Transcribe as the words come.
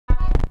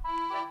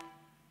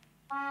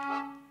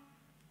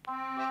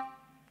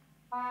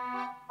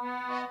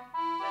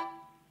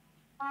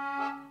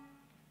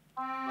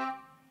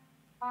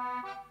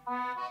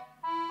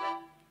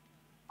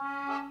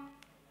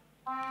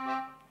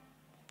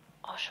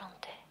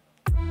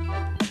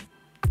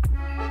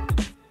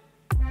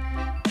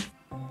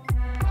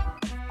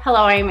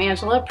Hello, I'm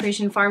Angela,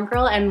 Parisienne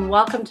Farmgirl, and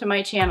welcome to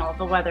my channel.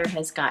 The weather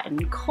has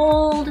gotten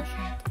cold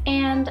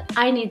and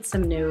I need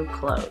some new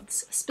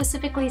clothes,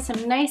 specifically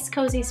some nice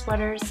cozy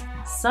sweaters,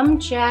 some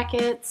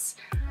jackets.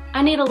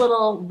 I need a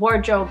little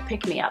wardrobe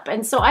pick-me-up,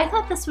 and so I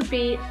thought this would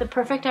be the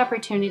perfect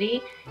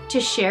opportunity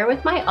to share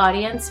with my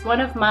audience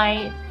one of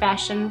my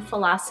fashion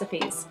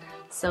philosophies.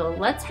 So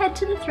let's head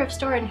to the thrift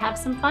store and have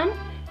some fun,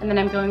 and then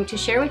I'm going to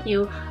share with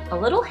you a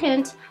little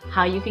hint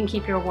how you can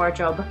keep your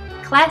wardrobe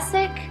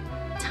classic,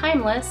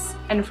 timeless,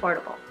 and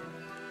affordable.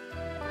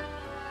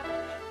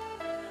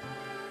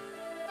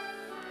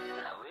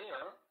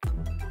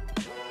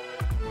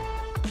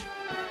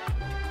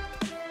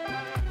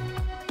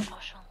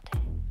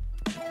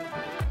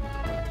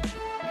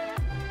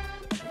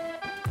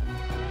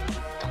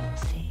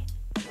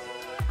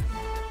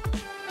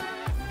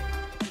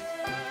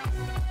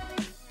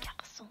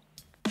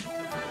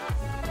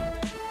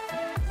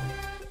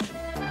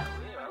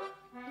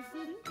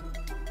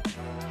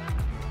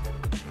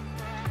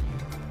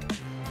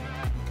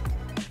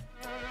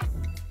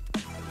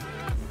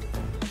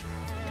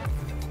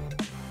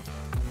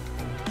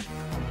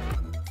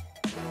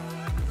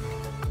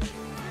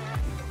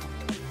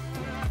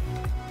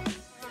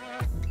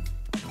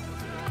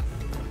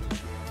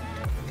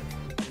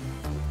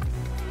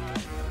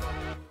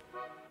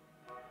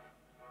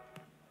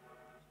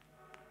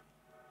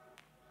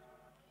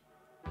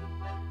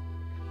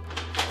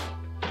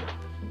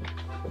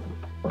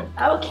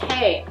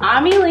 Okay,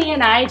 Ami Lee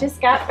and I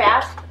just got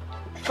back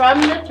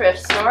from the thrift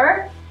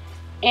store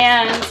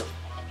and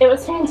it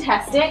was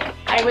fantastic.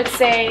 I would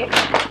say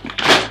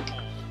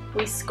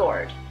we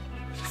scored.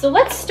 So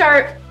let's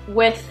start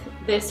with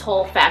this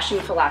whole fashion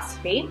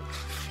philosophy.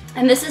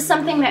 And this is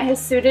something that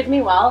has suited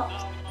me well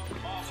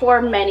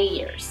for many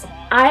years.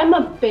 I'm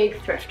a big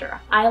thrifter.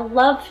 I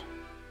love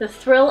the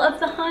thrill of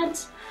the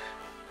hunt.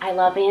 I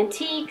love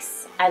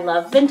antiques. I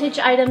love vintage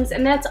items,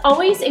 and that's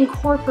always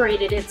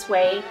incorporated its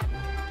way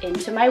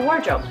into my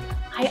wardrobe.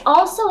 I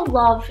also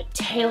love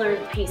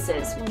tailored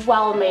pieces,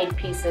 well-made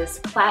pieces,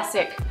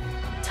 classic,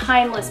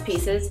 timeless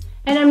pieces,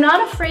 and I'm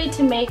not afraid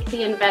to make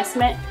the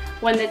investment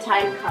when the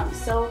time comes.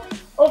 So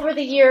over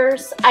the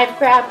years, I've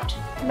grabbed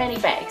many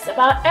bags.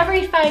 About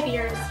every 5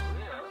 years,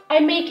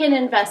 I make an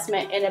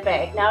investment in a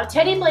bag. Now,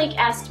 Teddy Blake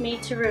asked me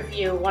to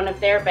review one of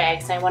their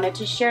bags. I wanted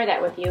to share that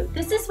with you.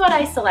 This is what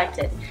I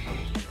selected.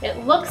 It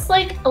looks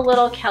like a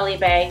little Kelly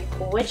bag,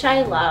 which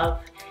I love.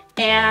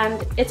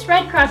 And it's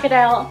red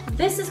crocodile.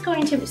 This is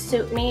going to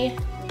suit me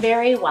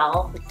very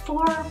well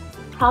for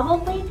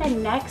probably the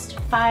next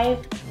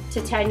 5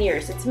 to 10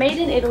 years. It's made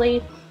in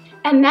Italy,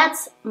 and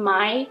that's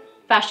my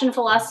fashion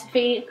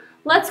philosophy.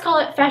 Let's call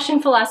it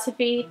fashion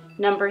philosophy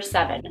number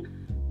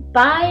 7.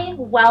 Buy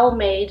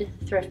well-made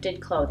thrifted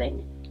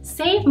clothing.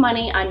 Save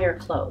money on your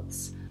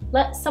clothes.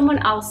 Let someone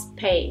else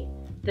pay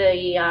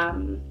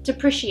the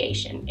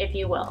depreciation, if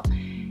you will.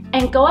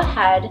 And go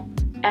ahead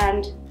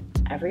and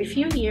every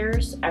few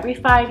years, every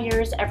 5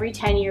 years, every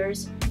 10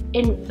 years,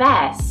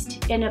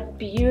 invest in a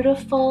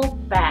beautiful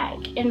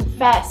bag.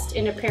 Invest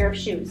in a pair of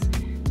shoes.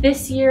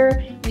 This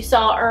year, you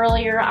saw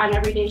earlier on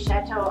Everyday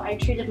Chateau, I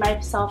treated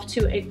myself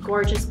to a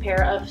gorgeous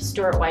pair of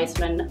Stuart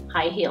Weitzman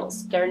high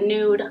heels. They're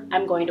nude.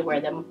 I'm going to wear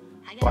them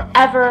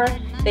forever.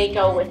 They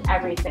go with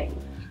everything.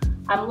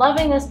 I'm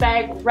loving this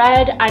bag.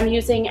 Red I'm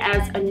using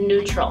as a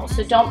neutral,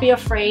 so don't be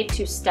afraid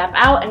to step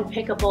out and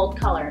pick a bold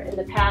color. In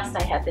the past,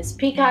 I had this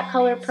peacock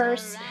color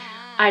purse.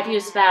 I've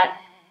used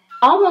that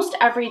almost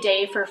every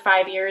day for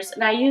 5 years,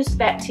 and I used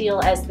that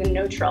teal as the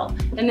neutral.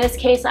 In this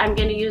case, I'm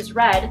going to use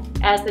red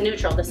as the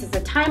neutral. This is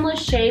a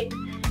timeless shape.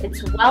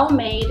 It's well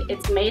made.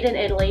 It's made in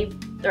Italy.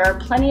 There are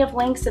plenty of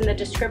links in the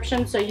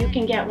description so you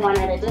can get one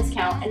at a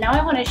discount. And now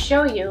I want to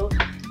show you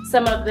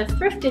some of the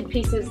thrifted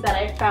pieces that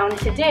I found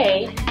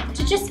today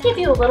to just give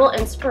you a little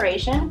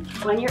inspiration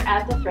when you're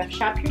at the thrift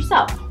shop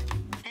yourself.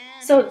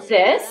 So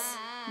this,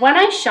 when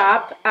I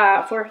shop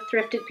for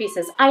thrifted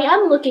pieces, I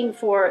am looking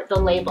for the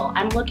label.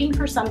 I'm looking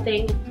for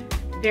something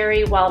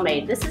very well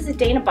made. This is a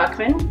Dana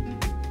Buchman,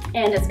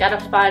 and it's got a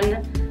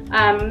fun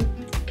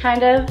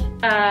kind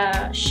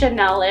of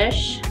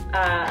Chanel-ish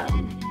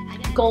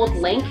gold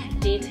link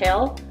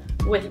detail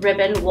with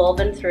ribbon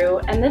woven through,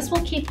 and this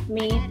will keep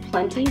me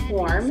plenty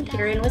warm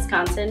here in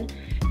Wisconsin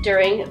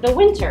during the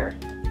winter.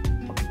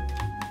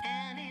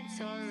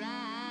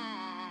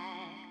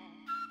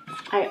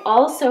 I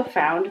also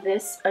found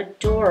this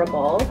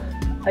adorable,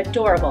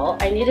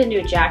 I need a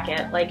new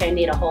jacket, like I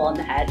need a hole in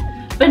the head,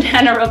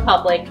 Banana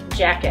Republic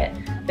jacket.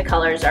 The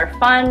colors are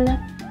fun,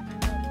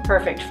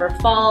 perfect for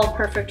fall,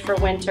 perfect for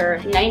winter,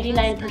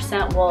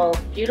 99% wool,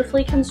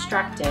 beautifully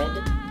constructed,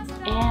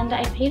 and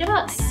I paid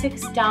about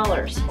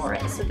 $6 for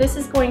it. So this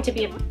is going to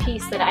be a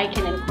piece that I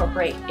can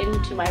incorporate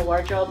into my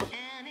wardrobe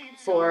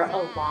for a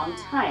long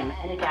time.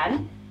 And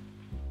again,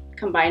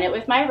 combine it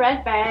with my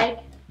red bag.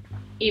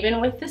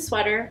 Even with the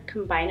sweater,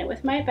 combine it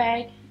with my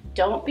bag.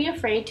 Don't be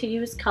afraid to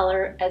use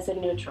color as a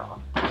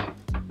neutral.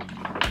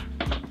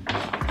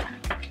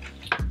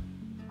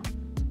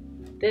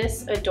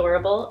 this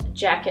adorable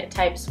jacket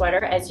type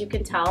sweater. As you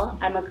can tell,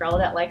 I'm a girl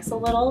that likes a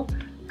little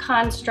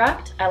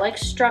construct. I like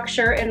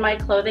structure in my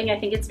clothing. I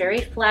think it's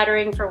very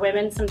flattering for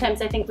women.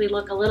 Sometimes I think we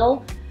look a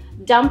little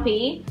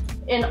dumpy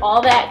in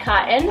all that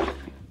cotton.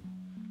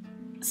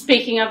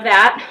 Speaking of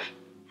that,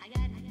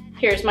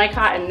 here's my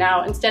cotton.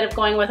 Now, instead of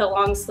going with a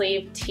long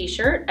sleeve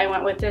t-shirt, I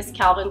went with this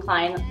Calvin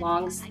Klein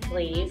long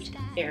sleeved,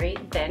 very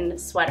thin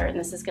sweater. And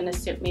this is gonna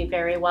suit me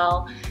very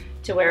well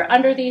to wear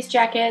under these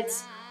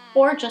jackets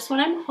or just when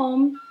I'm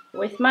home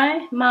with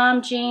my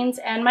mom jeans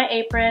and my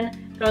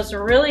apron. Goes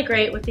really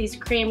great with these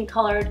cream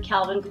colored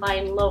Calvin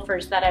Klein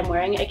loafers that I'm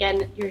wearing.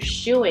 Again, your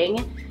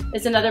shoeing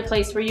is another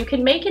place where you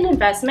can make an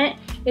investment.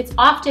 It's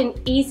often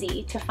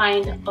easy to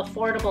find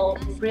affordable,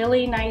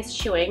 really nice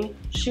shoeing.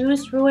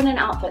 Shoes ruin an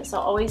outfit, so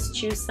always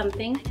choose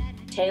something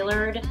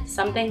tailored,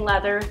 something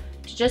leather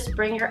to just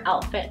bring your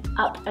outfit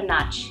up a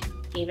notch,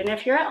 even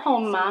if you're at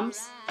home,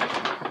 moms.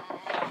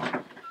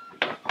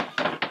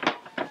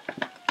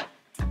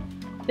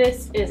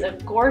 This is a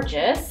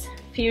gorgeous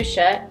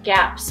fuchsia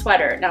Gap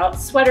sweater. Now,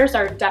 sweaters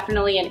are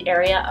definitely an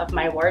area of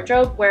my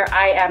wardrobe where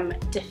I am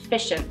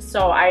deficient,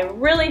 so I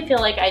really feel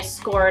like I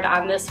scored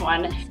on this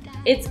one.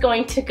 It's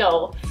going to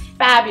go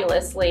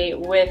fabulously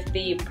with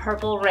the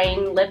Purple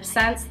Rain lip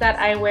scents that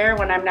I wear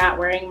when I'm not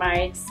wearing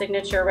my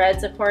signature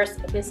reds. Of course,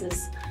 this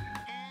is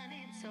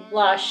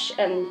lush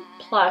and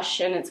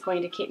plush, and it's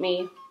going to keep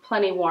me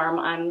plenty warm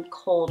on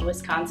cold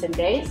Wisconsin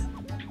days.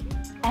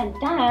 And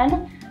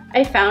then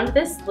I found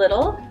this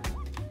little,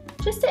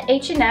 just an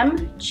H&M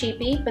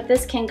cheapie, but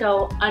this can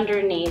go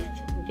underneath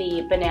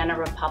the Banana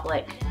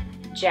Republic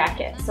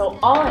jacket. So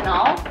all in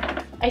all,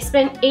 I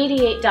spent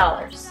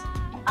 $88.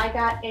 I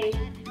got a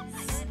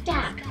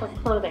stack of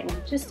clothing,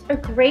 just a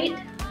great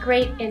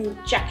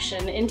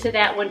injection into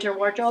that winter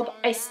wardrobe.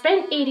 I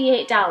spent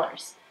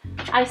 $88.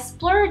 I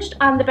splurged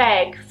on the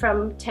bag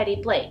from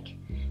Teddy Blake.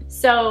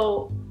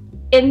 So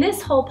in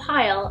this whole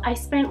pile, I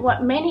spent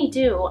what many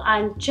do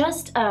on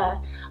just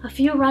a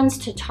few runs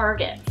to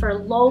Target for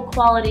low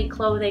quality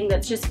clothing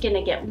that's just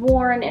gonna get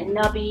worn and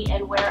nubby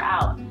and wear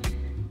out.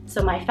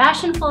 So my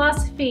fashion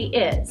philosophy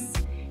is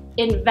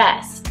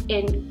invest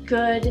in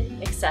good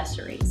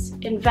accessories.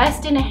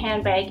 Invest in a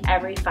handbag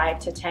every 5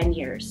 to 10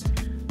 years.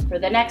 For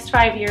the next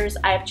 5 years,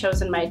 I've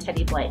chosen my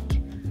Teddy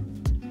Blake.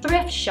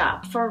 Thrift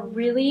shop for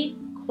really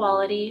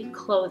quality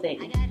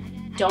clothing.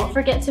 Don't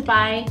forget to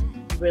buy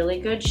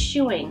really good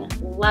shoeing,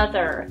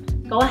 leather.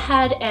 Go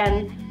ahead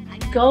and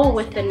go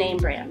with the name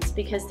brands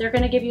because they're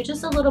gonna give you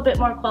just a little bit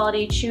more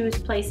quality. Choose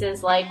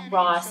places like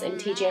Ross and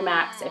TJ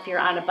Maxx if you're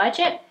on a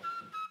budget.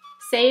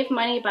 Save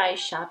money by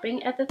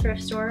shopping at the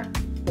thrift store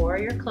for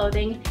your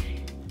clothing.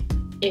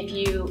 If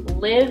you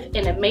live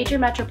in a major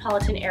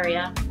metropolitan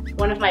area,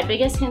 one of my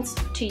biggest hints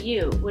to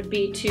you would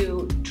be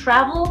to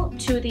travel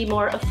to the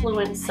more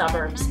affluent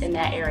suburbs in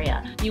that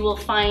area. You will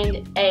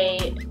find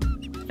a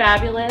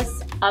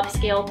fabulous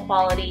upscale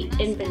quality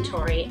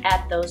inventory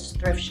at those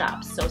thrift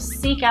shops. So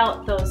seek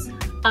out those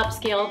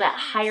upscale, that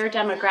higher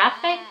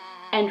demographic,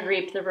 and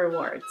reap the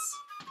rewards.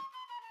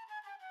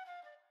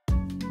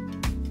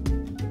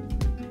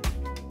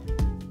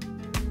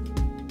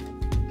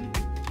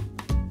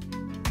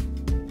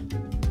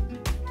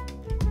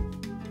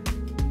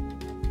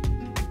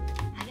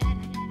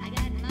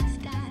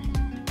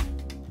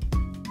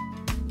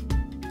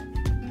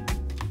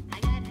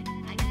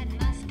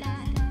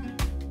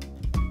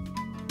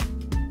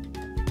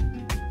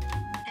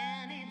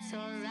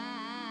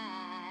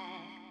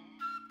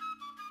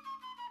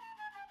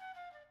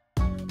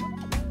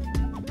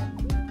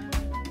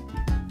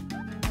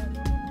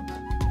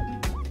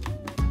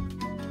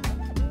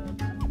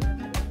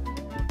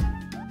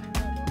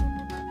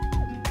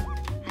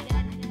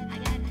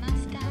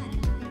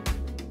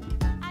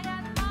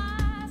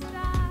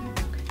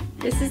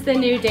 This is the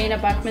new Dana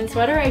Buchman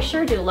sweater. I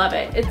sure do love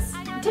it. It's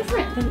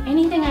different than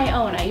anything I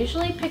own. I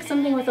usually pick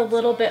something with a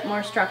little bit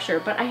more structure,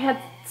 but I had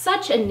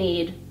such a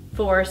need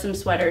for some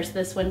sweaters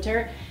this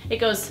winter. It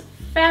goes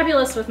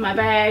fabulous with my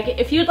bag.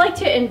 If you'd like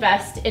to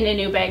invest in a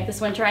new bag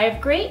this winter, I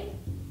have great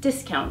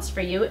discounts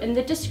for you in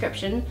the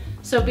description,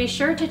 so be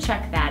sure to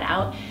check that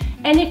out.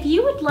 And if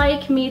you would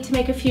like me to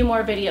make a few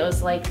more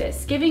videos like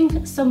this,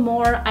 giving some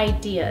more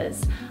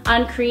ideas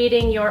on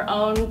creating your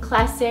own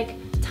classic,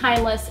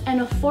 timeless,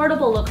 and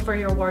affordable look for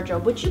your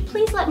wardrobe, would you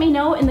please let me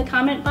know in the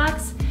comment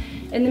box?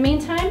 In the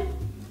meantime,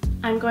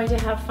 I'm going to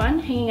have fun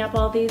hanging up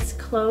all these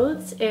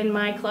clothes in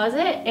my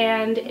closet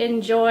and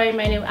enjoy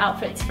my new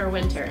outfits for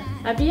winter.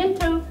 A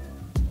bientôt!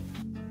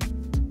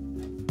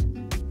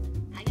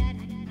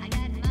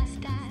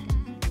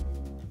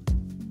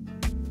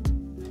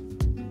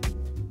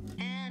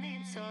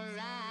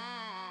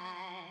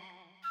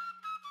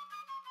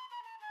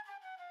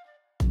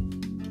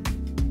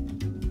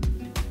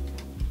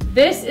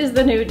 This is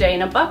the new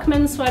Dana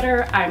Buchman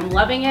sweater. I'm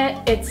loving it.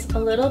 It's a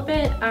little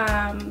bit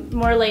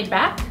more laid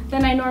back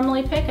than I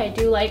normally pick. I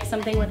do like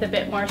something with a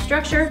bit more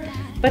structure,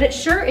 but it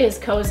sure is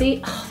cozy.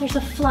 Oh, there's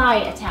a fly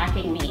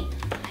attacking me.